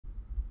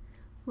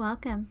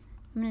Welcome.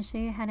 I'm going to show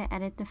you how to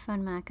edit the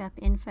phone mockup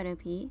in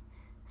Photopea.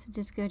 So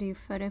just go to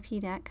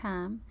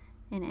photopea.com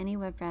in any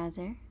web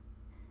browser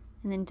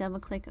and then double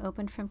click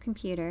Open from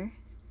Computer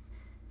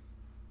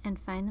and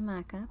find the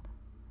mockup.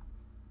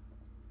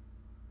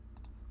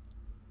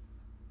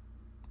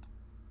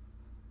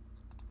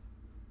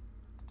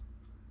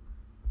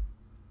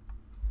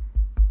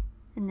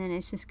 And then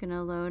it's just going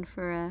to load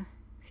for a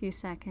few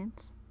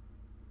seconds.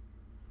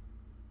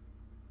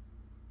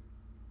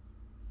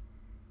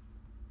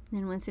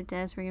 Then once it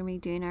does, we're going to be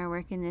doing our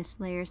work in this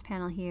Layers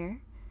panel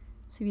here.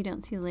 So if you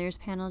don't see the Layers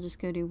panel, just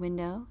go to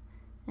Window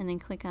and then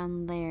click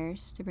on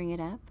Layers to bring it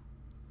up.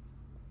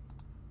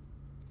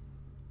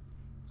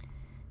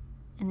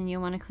 And then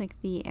you'll want to click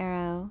the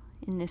arrow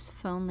in this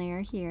phone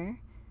layer here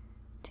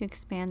to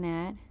expand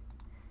that.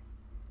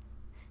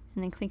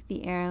 And then click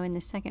the arrow in the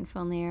second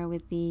phone layer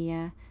with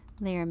the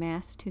layer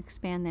mask to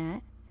expand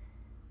that.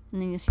 And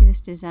then you'll see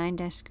this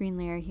Design-Screen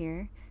layer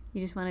here. You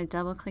just want to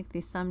double click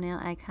the thumbnail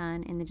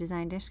icon in the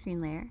Design-Screen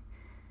layer.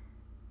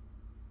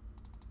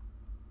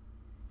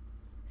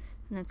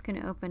 And that's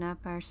going to open up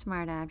our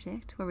Smart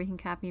Object where we can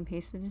copy and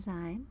paste the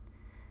design.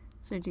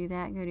 So to do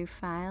that, go to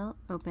File,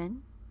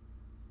 Open,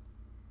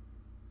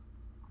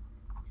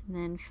 and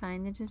then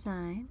find the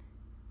design.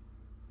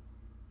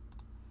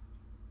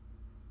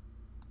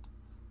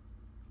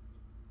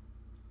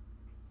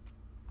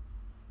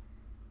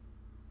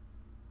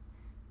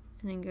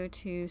 And then go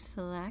to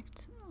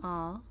Select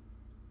All,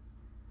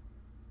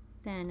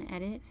 then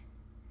Edit,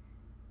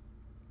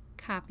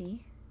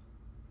 Copy,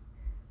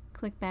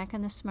 click back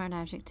on the Smart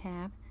Object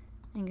tab,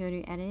 and go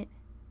to Edit,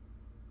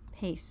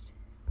 Paste.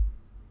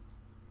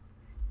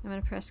 I'm going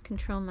to press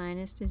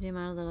Ctrl- to zoom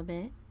out a little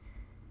bit.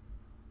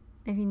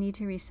 If you need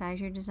to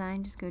resize your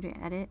design, just go to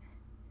Edit,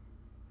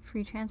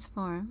 Free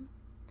Transform,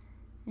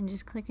 and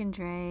just click and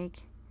drag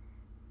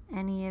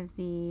any of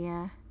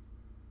the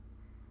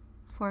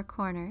four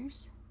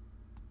corners.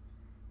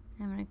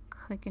 I'm going to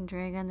click and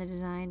drag on the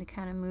design to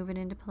kind of move it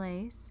into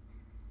place.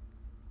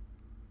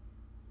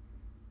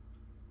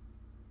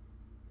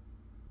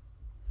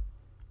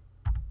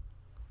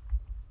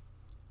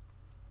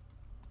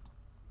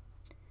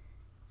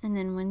 And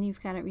then when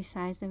you've got it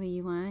resized the way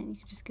you want, you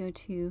can just go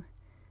to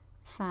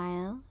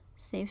File,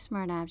 Save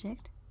Smart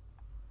Object.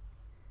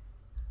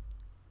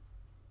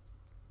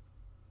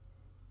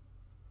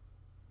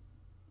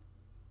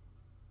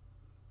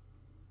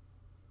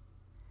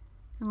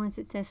 And once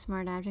it says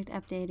Smart Object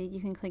Updated, you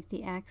can click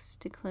the X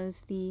to close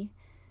the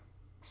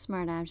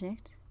Smart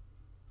Object,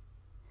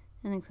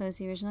 and then close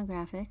the original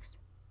graphics.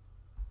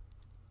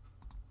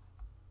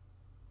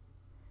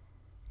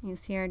 You'll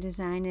see our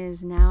design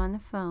is now on the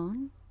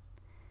phone.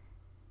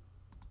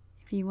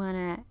 If you want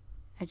to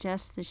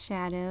adjust the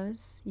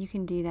shadows, you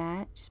can do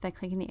that just by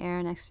clicking the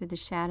arrow next to the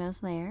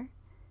Shadows layer,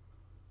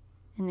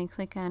 and then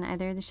click on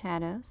either of the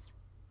shadows.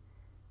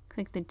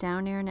 Click the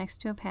down arrow next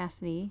to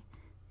Opacity,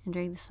 and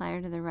drag the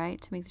slider to the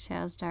right to make the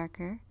shadows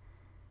darker,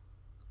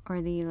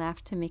 or the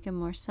left to make them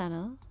more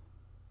subtle.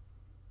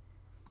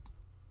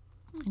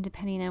 And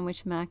depending on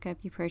which mockup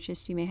you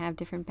purchased, you may have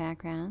different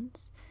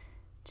backgrounds.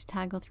 To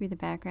toggle through the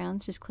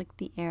backgrounds, just click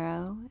the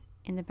arrow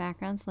in the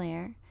Backgrounds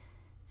layer,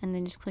 and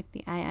then just click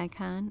the eye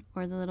icon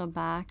or the little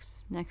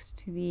box next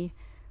to the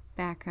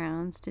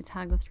backgrounds to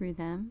toggle through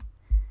them.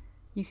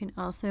 You can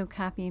also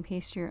copy and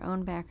paste your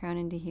own background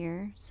into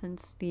here,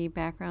 since the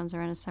backgrounds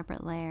are on a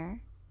separate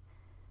layer.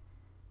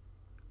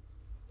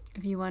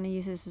 If you want to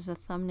use this as a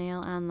thumbnail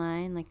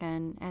online, like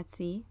on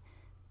Etsy,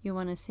 you'll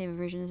want to save a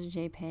version as a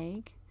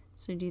JPEG.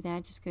 So to do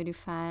that, just go to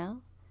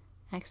File,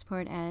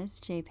 Export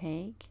as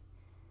JPEG.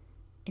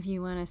 If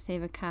you want to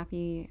save a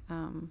copy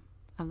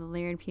of the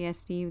layered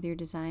PSD with your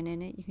design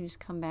in it, you can just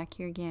come back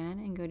here again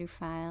and go to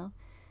File,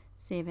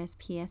 Save as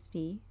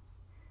PSD.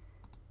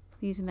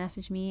 Please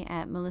message me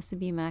at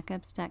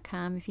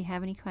melissabmockups.com if you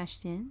have any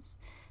questions.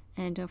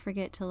 And don't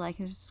forget to like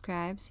and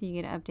subscribe so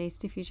you get updates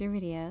to future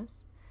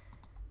videos.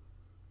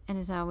 And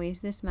as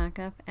always, this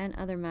mockup and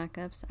other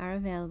mockups are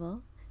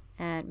available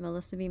at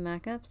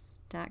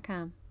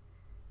melissabmockups.com.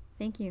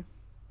 Thank you.